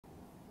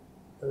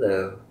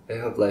Hello, I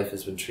hope life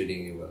has been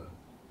treating you well.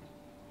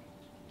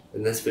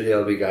 In this video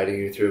I'll be guiding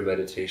you through a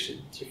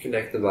meditation to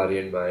connect the body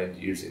and mind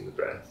using the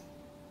breath.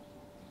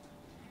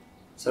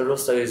 Several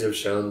studies have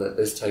shown that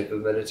this type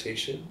of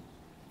meditation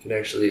can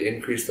actually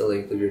increase the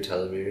length of your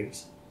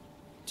telomeres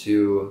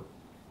to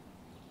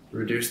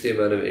reduce the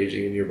amount of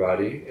aging in your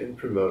body and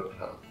promote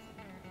health.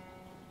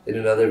 In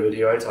another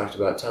video I talked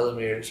about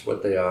telomeres,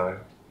 what they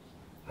are,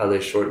 how they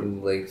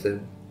shorten,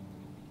 lengthen,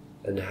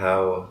 and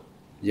how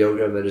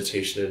yoga,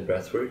 meditation, and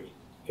breathwork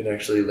can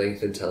actually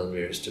lengthen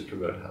telomeres to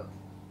promote health.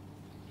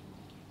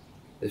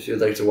 If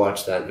you'd like to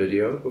watch that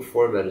video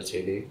before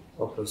meditating,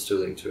 I'll post a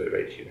link to it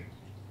right here.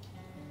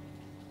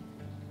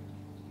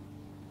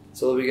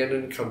 So we'll begin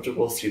in a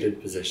comfortable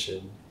seated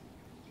position.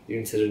 You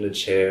can sit in a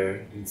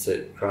chair, you can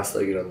sit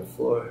cross-legged on the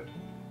floor,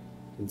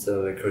 you can sit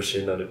on a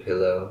cushion, on a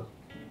pillow,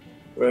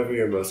 wherever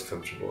you're most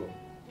comfortable.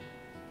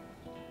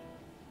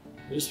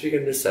 And just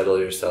begin to settle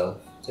yourself.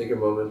 Take a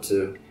moment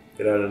to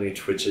get out any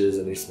twitches,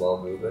 any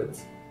small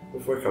movements,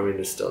 before coming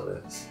to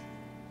stillness.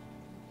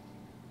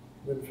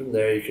 And then from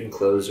there you can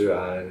close your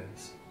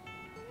eyes,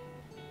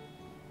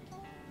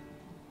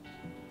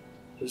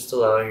 just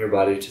allowing your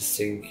body to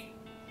sink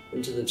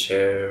into the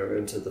chair or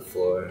into the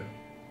floor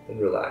and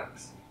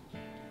relax.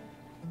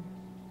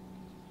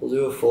 We'll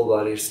do a full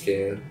body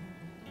scan,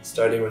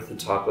 starting with the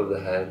top of the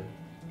head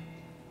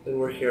and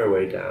working our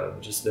way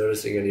down, just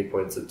noticing any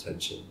points of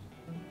tension.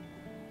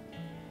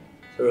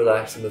 So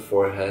relaxing the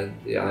forehead,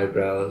 the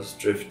eyebrows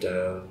drift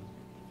down,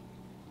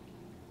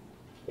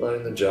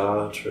 allowing the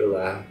jaw to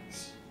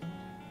relax,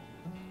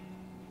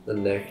 the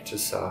neck to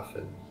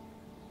soften,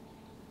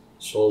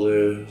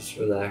 shoulders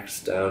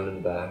relax down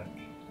and back,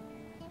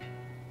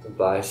 the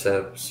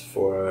biceps,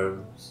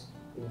 forearms,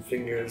 and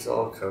fingers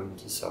all come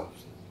to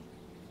soften.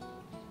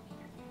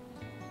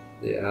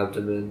 The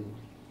abdomen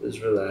is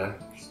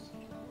relaxed,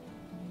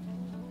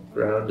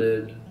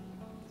 grounded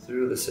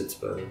through the sits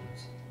bones.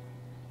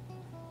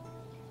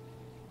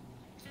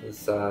 The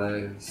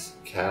thighs,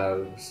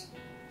 calves,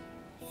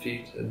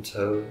 feet, and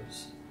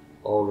toes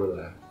all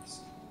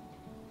relaxed.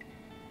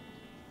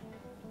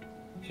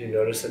 If you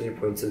notice any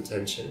points of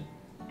tension,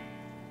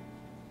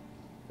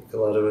 like a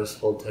lot of us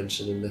hold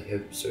tension in the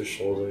hips or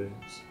shoulders,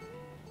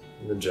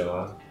 in the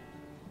jaw,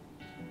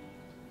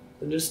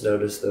 then just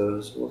notice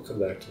those. We'll come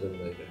back to them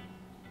later.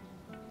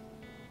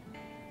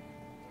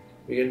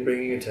 Begin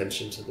bringing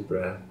attention to the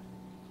breath.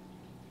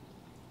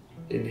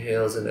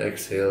 Inhales and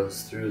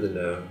exhales through the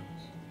nose.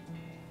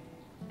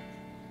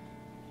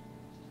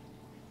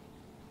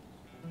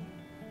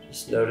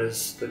 Just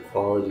notice the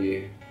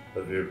quality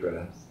of your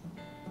breath.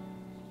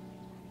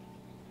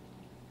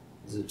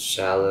 Is it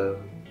shallow,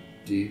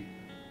 deep?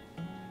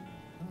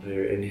 Are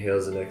your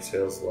inhales and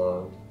exhales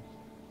long?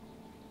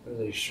 Or are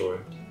they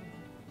short?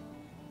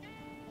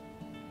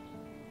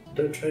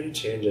 Don't try to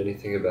change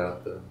anything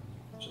about them.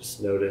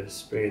 Just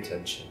notice, bring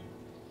attention.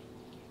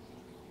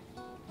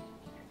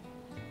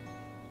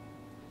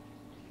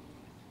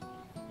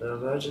 Now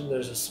imagine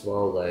there's a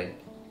small light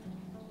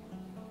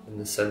in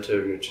the center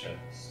of your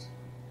chest,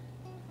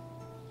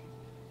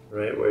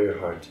 right where your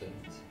heart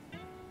is.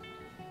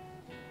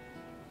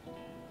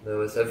 Now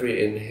with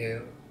every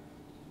inhale,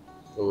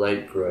 the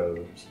light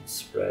grows and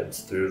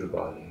spreads through the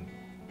body,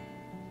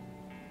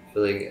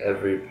 filling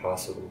every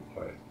possible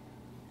part.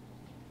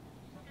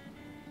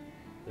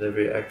 And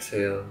every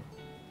exhale,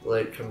 the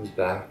light comes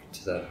back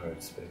to that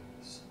heart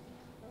space.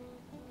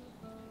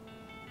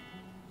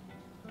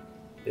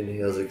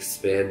 Inhales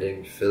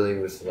expanding,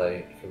 filling with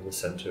light from the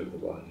center of the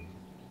body.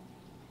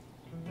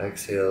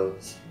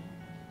 Exhales,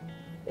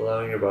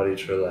 allowing your body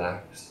to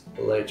relax,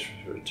 the light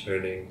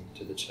returning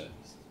to the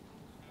chest.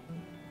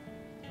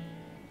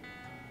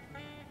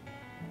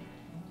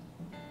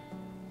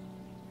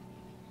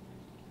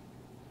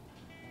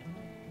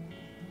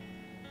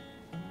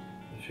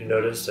 If you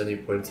noticed any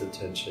points of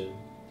tension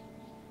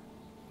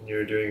when you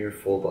were doing your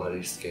full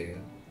body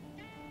scan,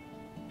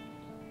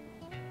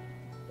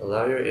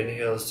 allow your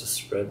inhales to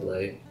spread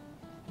light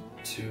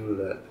to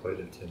that point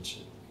of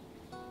tension.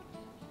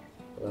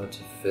 Allow it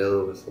to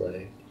fill with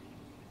light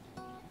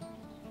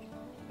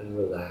and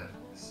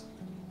relax.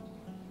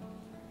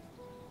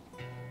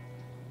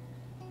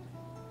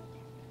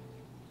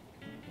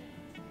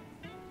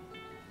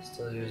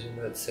 Still using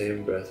that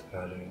same breath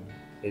pattern,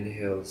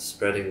 inhales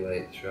spreading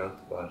light throughout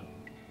the body.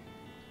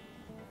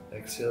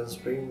 Exhales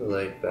bringing the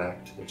light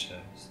back to the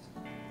chest.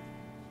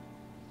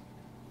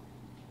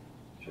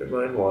 If your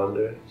mind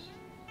wanders,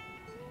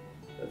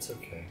 that's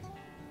okay.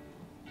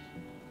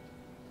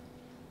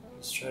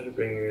 Just try to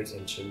bring your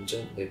attention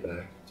gently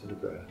back to the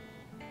breath,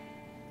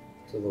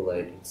 to the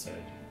light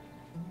inside you.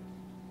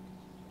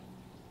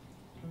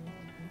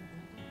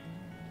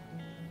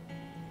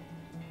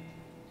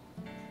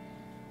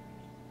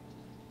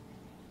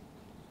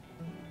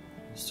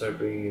 Start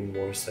bringing in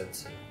more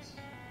senses.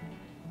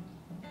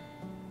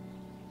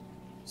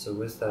 So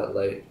with that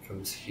light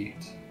comes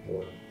heat,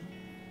 warmth.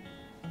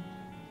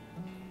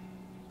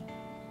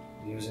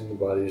 Using the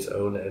body's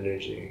own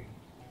energy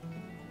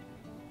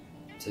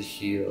to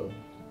heal,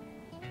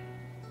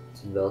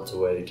 to melt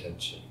away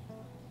tension.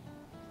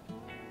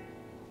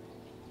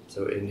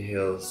 So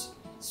inhales,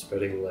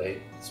 spreading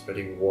light,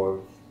 spreading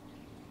warmth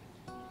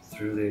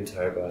through the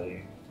entire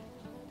body.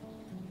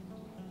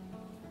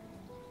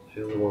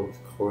 Feel the warmth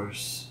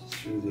course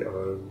through the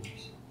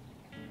arms,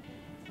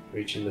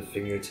 reaching the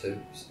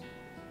fingertips,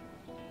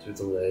 through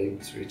the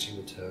legs, reaching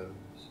the toes.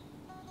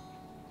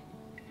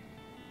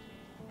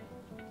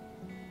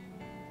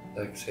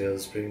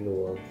 Exhales, bring the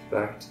warmth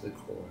back to the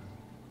core.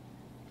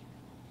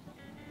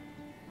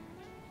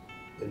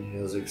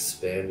 Inhales,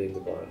 expanding the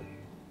body.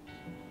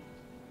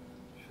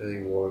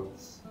 Feeling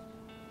warmth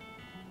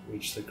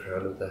reach the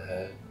crown of the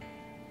head.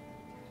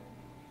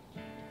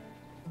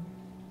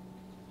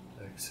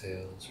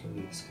 Exhales,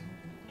 releasing.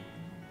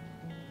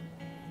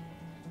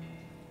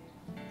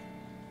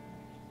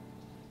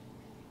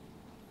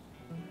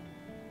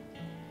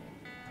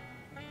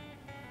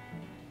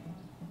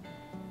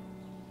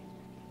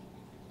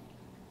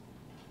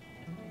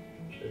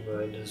 If your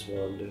mind has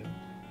wandered,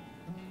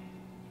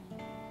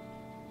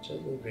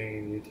 gently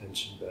bringing the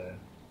attention back.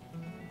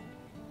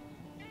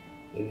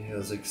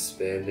 Inhales,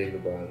 expanding the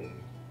body.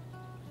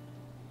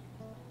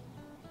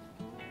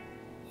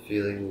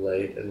 Feeling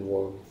light and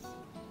warmth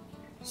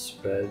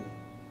spread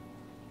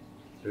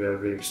through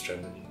every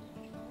extremity.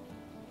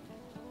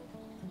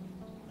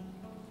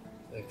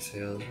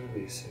 Exhales,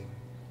 releasing,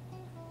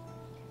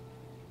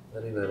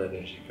 letting that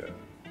energy go.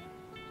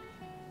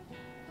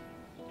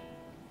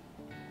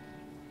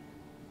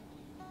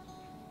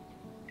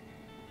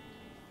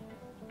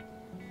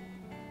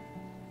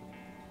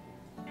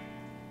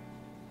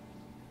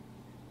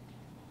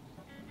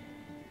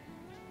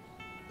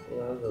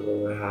 Allow the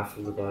lower half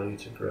of the body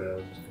to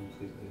ground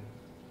completely.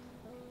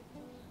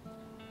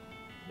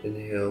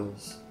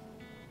 Inhales,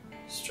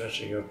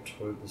 stretching up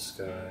toward the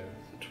sky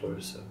with the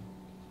torso,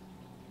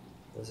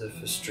 as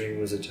if a string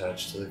was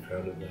attached to the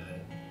crown of the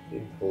head,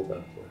 being pulled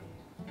upward.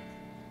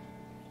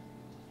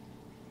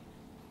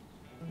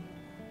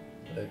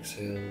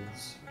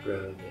 Exhales,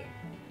 grounding.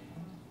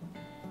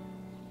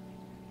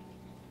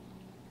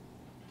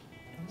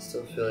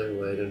 Still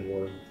feeling light and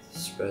warmth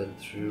spread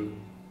through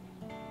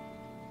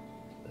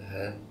the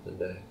head, the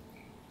neck,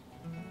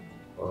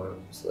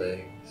 arms,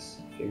 legs,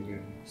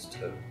 fingers,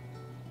 toes.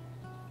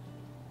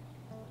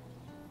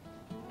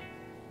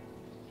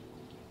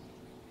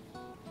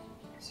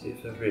 See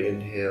if every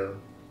inhale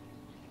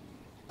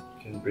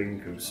can bring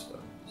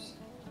goosebumps.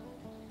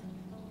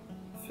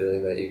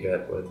 Feeling that you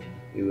get when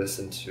you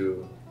listen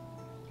to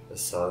a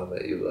song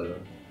that you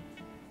love.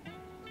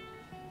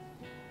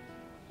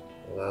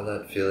 Allow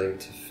that feeling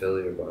to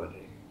fill your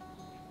body.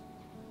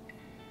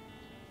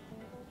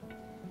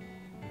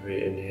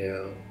 Every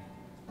inhale,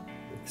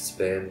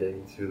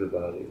 expanding through the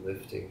body,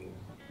 lifting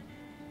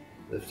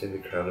the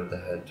crown of the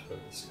head toward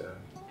the sky.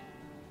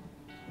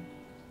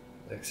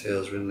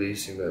 Exhales,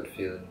 releasing that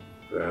feeling,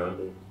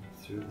 grounding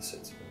through the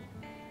sits bone.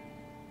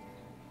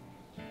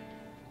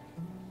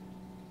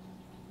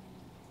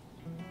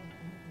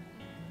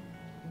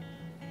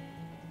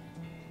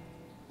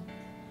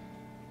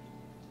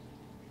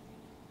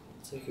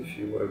 Take a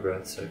few more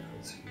breath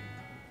cycles here.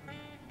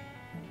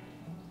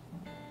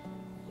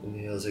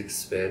 Inhales,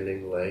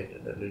 expanding light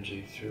and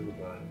energy through the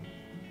body.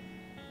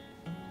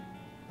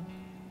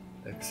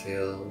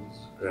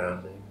 Exhales,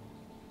 grounding,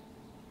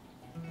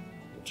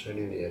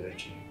 returning the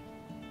energy.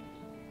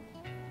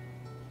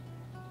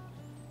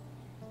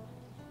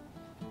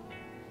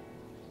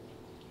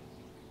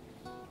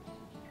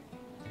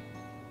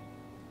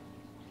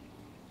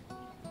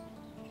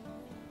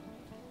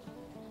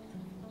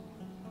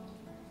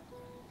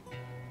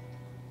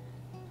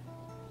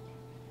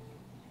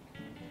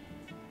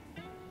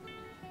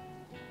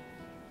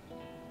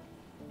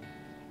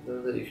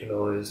 Know that you can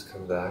always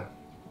come back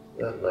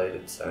to that light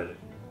inside of you.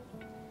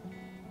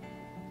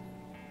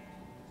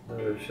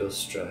 Never feel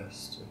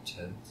stressed or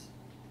tense.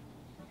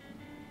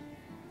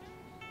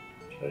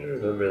 Try to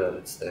remember that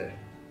it's there,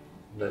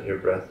 and that your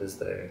breath is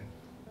there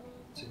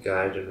to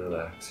guide and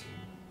relax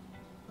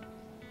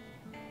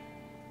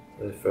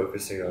you. By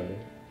focusing on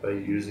it, by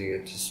using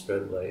it to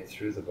spread light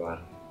through the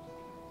body,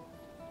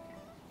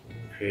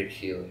 and create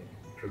healing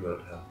and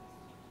promote health.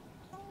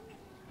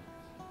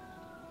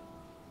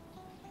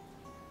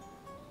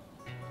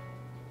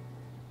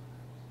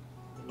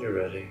 When you're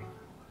ready,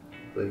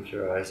 blink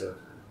your eyes open.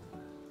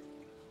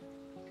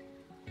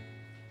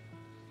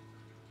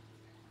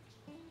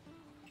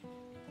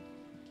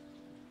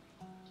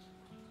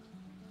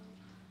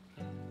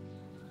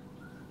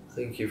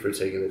 Thank you for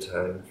taking the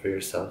time for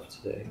yourself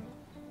today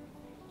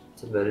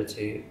to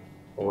meditate,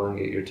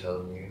 elongate your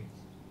telomeres,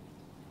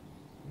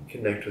 and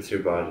connect with your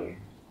body.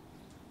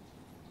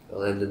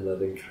 I'll end in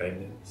loving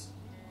kindness.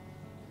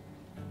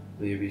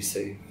 May you be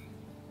safe.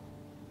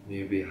 May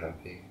you be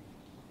happy.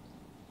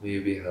 May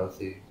you be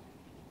healthy.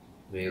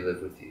 May you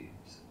live with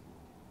ease.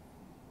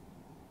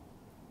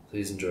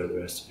 Please enjoy the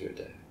rest of your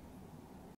day.